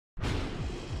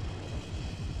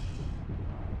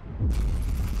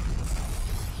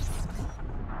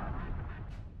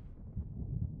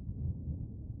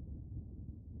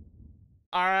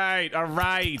All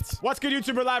right. What's good,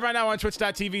 YouTube? We're live right now on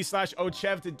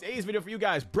twitch.tv/OhChev. Today's video for you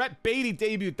guys. Baty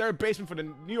debuted, third baseman for the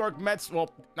New York Mets.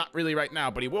 Well, not really right now,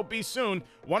 but he will be soon.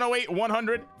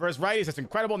 108-100 versus righties. That's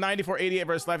incredible. 94-88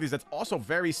 versus lefties. That's also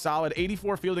very solid.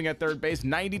 84 fielding at third base,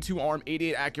 92 arm,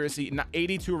 88 accuracy,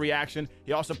 82 reaction.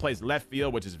 He also plays left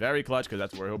field, which is very clutch because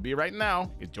that's where he'll be right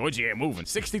now. Georgie ain't moving.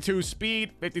 62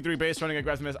 speed, 53 base running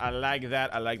aggressiveness. I like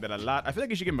that. I like that a lot. I feel like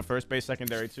you should give him a first base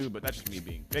secondary too, but that's just me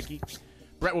being picky.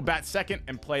 Brett will bat second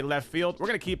and play left field. We're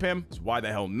going to keep him. Why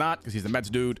the hell not? Because he's the Mets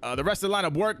dude. The rest of the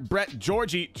lineup work. Brett,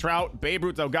 Georgie, Trout, Babe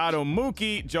Ruth, Delgado,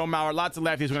 Mookie, Joe Mauer. Lots of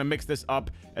lefties. We're going to mix this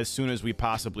up as soon as we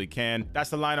possibly can.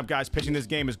 That's the lineup, guys. Pitching this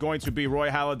game is going to be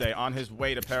Roy Halladay on his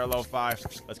way to parallel 5.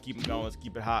 Let's keep him going. Let's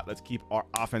keep it hot. Let's keep our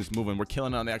offense moving. We're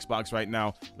killing it on the Xbox right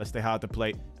now. Let's stay hot at the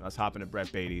plate. And let's hop into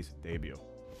Brett Baty's debut.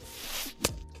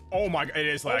 Oh my God. It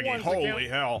is laggy. Holy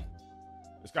hell.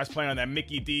 This guy's playing on that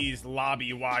Mickey D's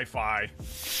lobby Wi-Fi.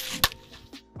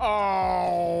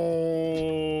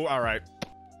 Oh, all right.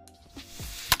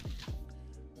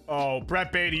 Oh,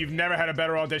 Brett Baty, you've never had a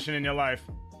better audition in your life.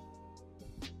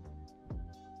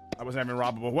 I wasn't even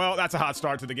robbable. Well, that's a hot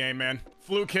start to the game, man.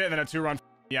 Fluke hit and then a 2-run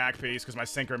yak piece because my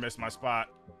sinker missed my spot.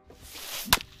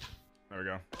 There we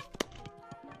go.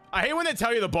 I hate when they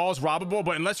tell you the ball's robbable,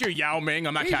 but unless you're Yao Ming,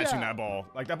 I'm not catching that ball.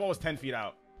 Like, that ball was 10 feet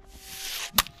out.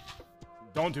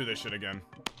 Don't do this shit again.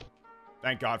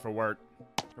 Thank God for work.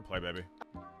 Good play, baby.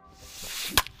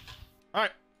 All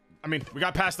right. I mean, we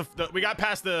got past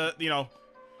the, you know,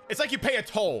 it's like you pay a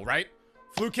toll, right?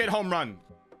 Fluke hit home run.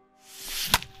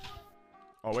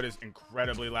 Oh, it is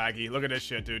incredibly laggy. Look at this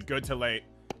shit, dude. Good to late.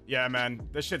 Yeah, man.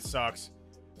 This shit sucks.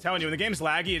 I'm telling you, when the game's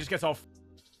laggy, it just gets all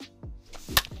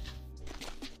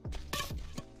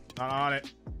not on it.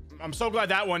 I'm so glad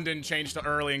that one didn't change to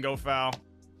early and go foul.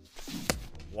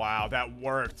 Wow, that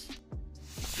worked.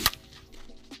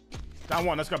 Down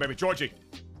one. Let's go, baby. Georgie,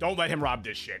 don't let him rob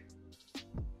this shit.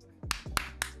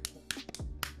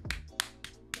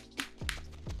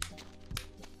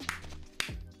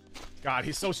 God,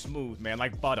 he's so smooth, man.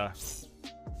 Like butter.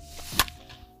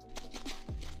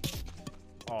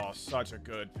 Oh, such a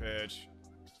good pitch.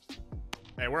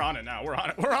 Hey, we're on it now. We're on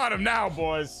it. We're on him now,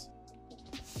 boys.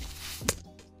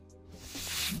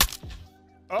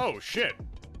 Oh, shit.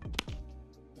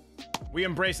 We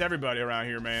embrace everybody around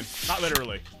here, man. Not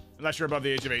literally. Unless you're above the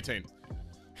age of 18.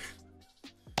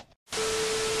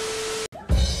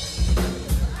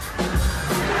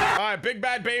 Alright, big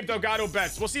bad Babe Delgado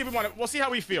bets. We'll see if we want to. We'll see how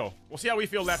we feel. We'll see how we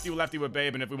feel lefty with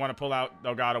Babe, and if we want to pull out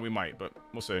Delgado, we might, but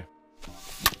we'll see.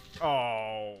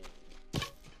 Oh.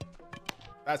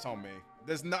 That's on me.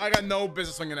 I got no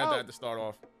business swinging at that to start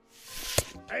off.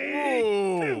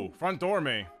 Ooh, front door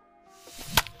me.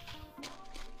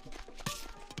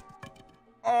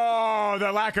 Oh,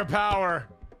 the lack of power.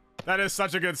 That is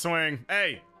such a good swing.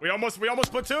 Hey, we almost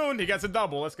platooned. He gets a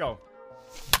double. Let's go.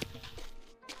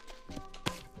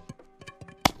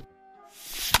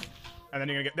 And then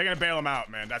they're gonna bail him out,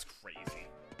 man. That's crazy.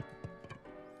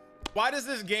 Why does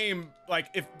this game, like,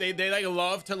 if they like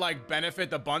love to like benefit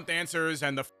the bunt dancers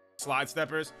and the slide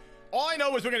steppers? All I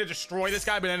know is we're gonna destroy this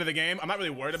guy by the end of the game. I'm not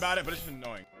really worried about it, but it's just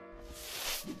annoying.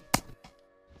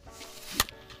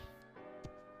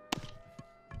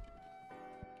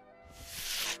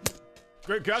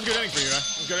 That was a good inning for you, man.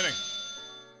 That was a good inning.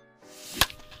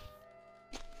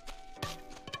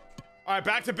 All right,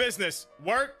 back to business.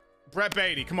 Work, Brett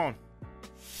Baty. Come on.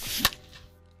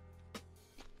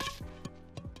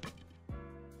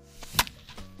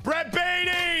 Brett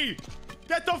Baty!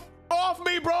 Get the f off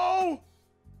me, bro!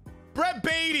 Brett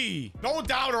Baty! No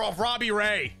doubter off Robbie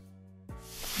Ray.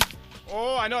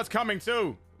 Oh, I know it's coming,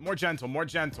 too. More gentle, more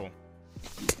gentle.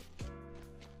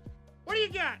 What do you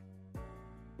got?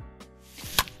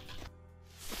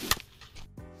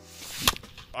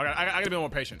 I gotta be more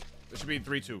patient. This should be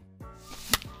 3-2.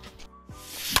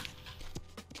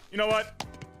 You know what?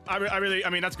 I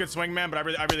mean, that's a good swing, man, but I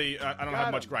don't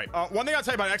have much gripe. One thing I'll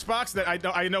tell you about Xbox that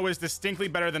I know is distinctly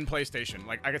better than PlayStation.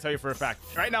 Like, I can tell you for a fact.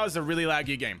 Right now is a really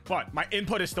laggy game, but my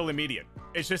input is still immediate.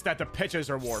 It's just that the pitches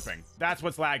are warping. That's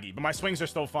what's laggy, but my swings are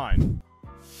still fine.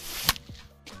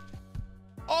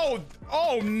 Oh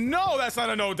no, that's not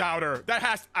a no-doubter. That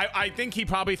has, I think he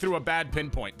probably threw a bad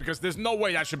pinpoint because there's no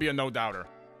way that should be a no-doubter.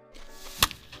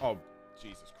 Oh,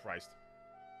 Jesus Christ.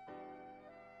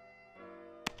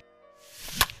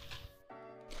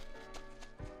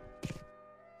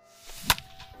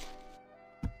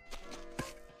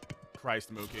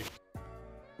 Christ, Mookie.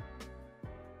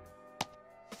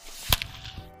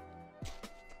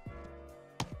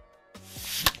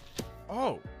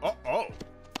 Oh.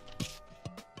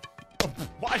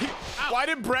 Why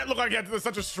did Brett look like he had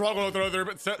such a struggle to throw there,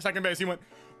 but second base? He went,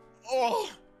 oh.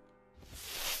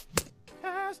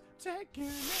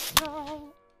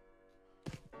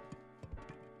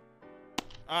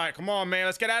 All right, come on, man.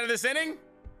 Let's get out of this inning.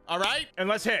 All right, and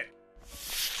let's hit.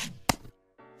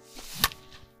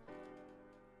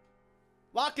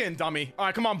 Lock in, dummy. All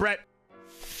right, come on, Brett.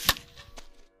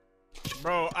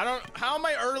 Bro, how am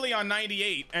I early on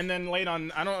 98 and then late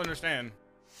on, I don't understand.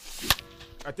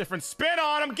 A different spin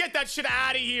on him. Get that shit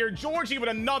out of here. Georgie with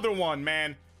another one,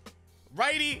 man.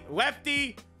 Righty,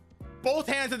 lefty, both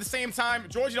hands at the same time.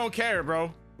 Georgie don't care,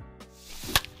 bro.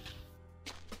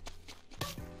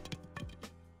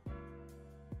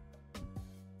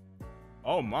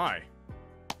 Oh my.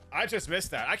 I just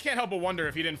missed that. I can't help but wonder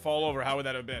if he didn't fall over, how would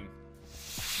that have been?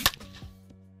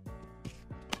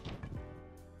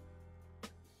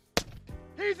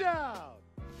 He's out.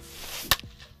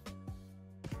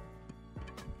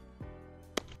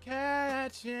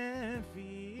 Catching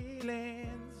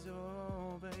feelings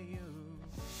over you.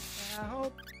 I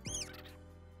hope.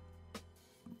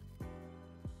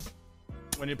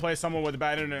 When you play someone with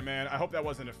bad internet, man, I hope that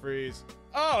wasn't a freeze.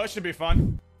 Oh, it should be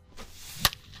fun.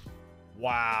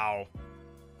 Wow.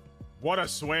 What a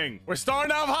swing. We're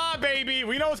starting off hot, baby.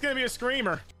 We know it's going to be a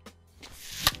screamer.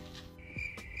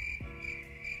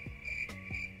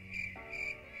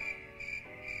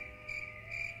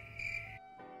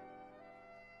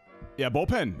 Yeah,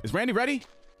 bullpen. Is Randy ready?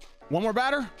 One more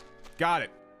batter? Got it.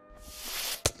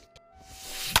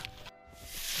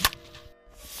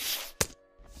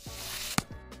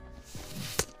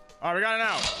 All right, we got it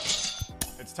out.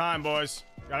 It's time, boys.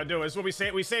 Gotta do it. This is what we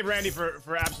say. We save Randy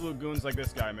for absolute goons like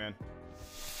this guy, man.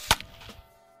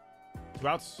 2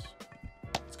 outs.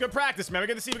 It's good practice, man. We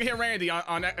get to see if we can hit Randy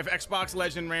on if Xbox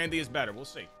Legend Randy is better. We'll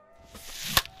see.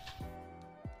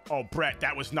 Oh, Brett,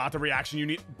 that was not the reaction you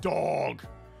need. Dog.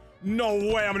 No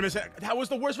way I'm gonna miss it. That was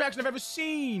the worst reaction I've ever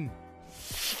seen.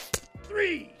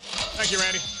 3. Thank you,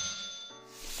 Randy.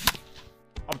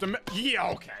 Up to yeah,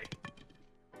 okay.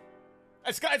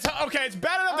 It's okay. It's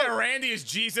bad enough that Randy is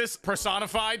Jesus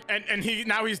personified, and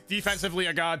now he's defensively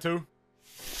a god too.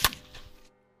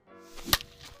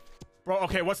 Bro,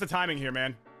 okay, what's the timing here,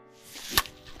 man?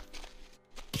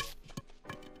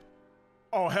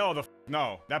 Oh hell,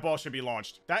 no! That ball should be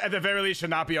launched. That at the very least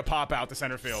should not be a pop out to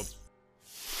center field.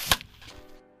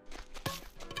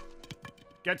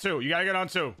 Get 2. You gotta get on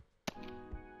 2.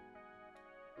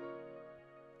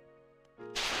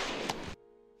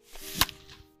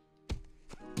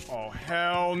 Oh,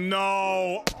 hell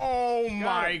no. Oh,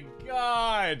 my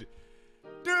God.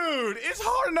 Dude, it's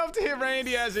hard enough to hit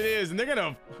Randy as it is, and they're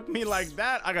gonna hook me like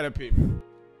that. I gotta pee.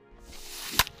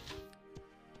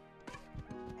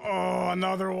 Oh,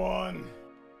 another one.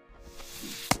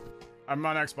 I'm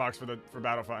on Xbox for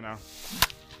Battlefield now.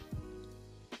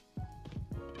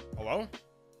 Hello?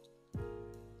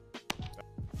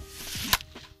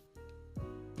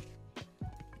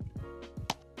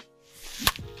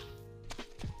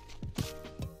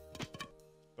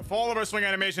 The fall over swing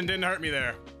animation didn't hurt me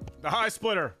there. The high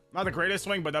splitter. Not the greatest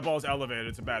swing, but that ball's elevated.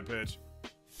 It's a bad pitch.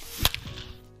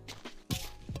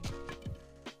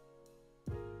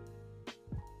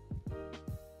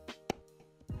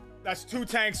 That's 2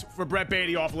 tanks for Brett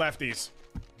Baty off lefties.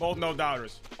 Both no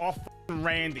doubters. Off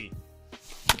Randy.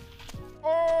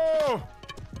 Oh!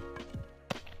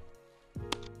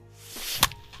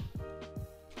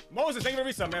 Moses, thank you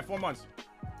for the resub, man. 4 months.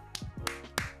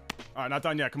 All right, not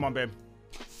done yet. Come on, babe.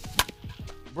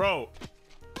 Bro.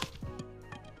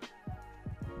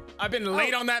 I've been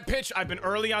late on that pitch. I've been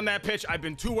early on that pitch. I've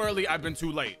been too early. I've been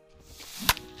too late.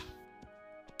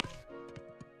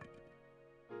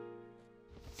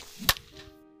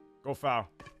 Go foul.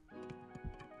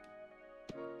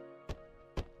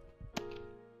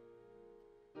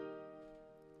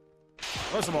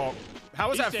 First of all, how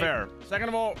is that fair? Second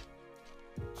of all,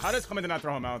 how does Clement not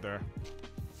throw him out there?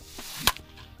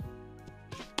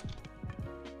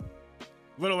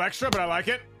 Little extra, but I like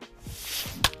it.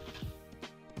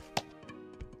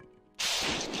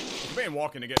 I'm being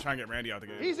walking to try and get Randy out the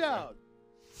game. He's out.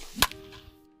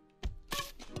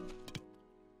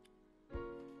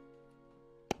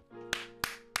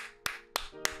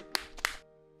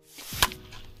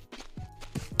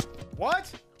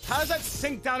 What? How does that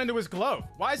sink down into his glove?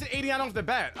 Why is it 89 off the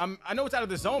bat? I know it's out of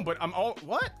the zone, but I'm all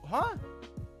what? Huh?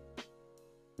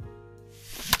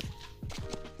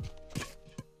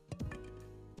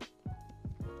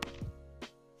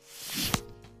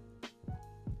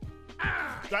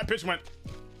 That pitch went.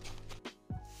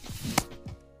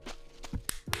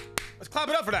 Let's clap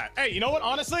it up for that. Hey, you know what?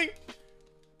 Honestly,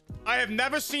 I have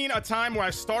never seen a time where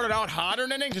I started out hot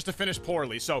in an inning just to finish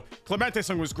poorly. So Clemente's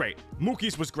swing was great.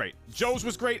 Mookie's was great. Joe's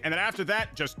was great. And then after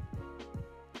that, just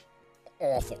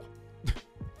awful.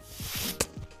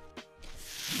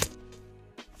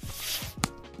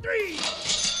 Three.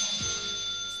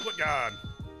 Split guard.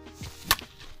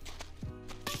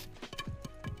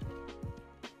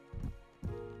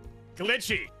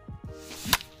 Glitchy.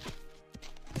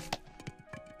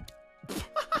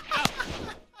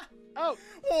 Oh.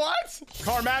 What?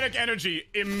 Karmatic energy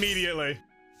immediately.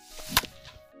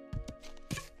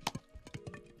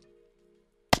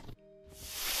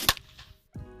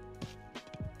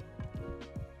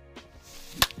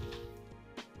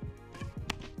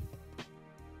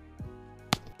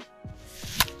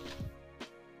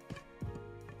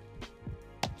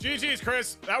 GG's,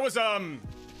 Chris. That was an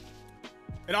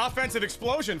offensive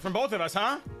explosion from both of us,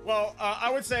 huh? Well,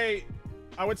 I would say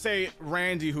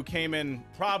Randy, who came in,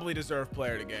 probably deserved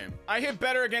player of the game. I hit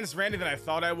better against Randy than I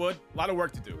thought I would. A lot of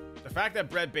work to do. The fact that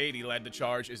Brett Baty led the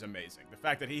charge is amazing. The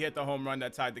fact that he hit the home run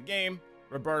that tied the game.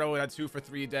 Roberto had 2 for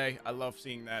 3 day. I love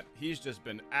seeing that. He's just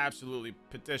been absolutely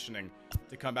petitioning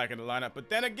to come back in the lineup. But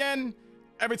then again,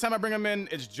 every time I bring him in,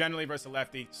 it's generally versus a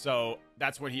lefty. So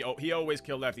that's what he always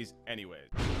killed lefties anyways.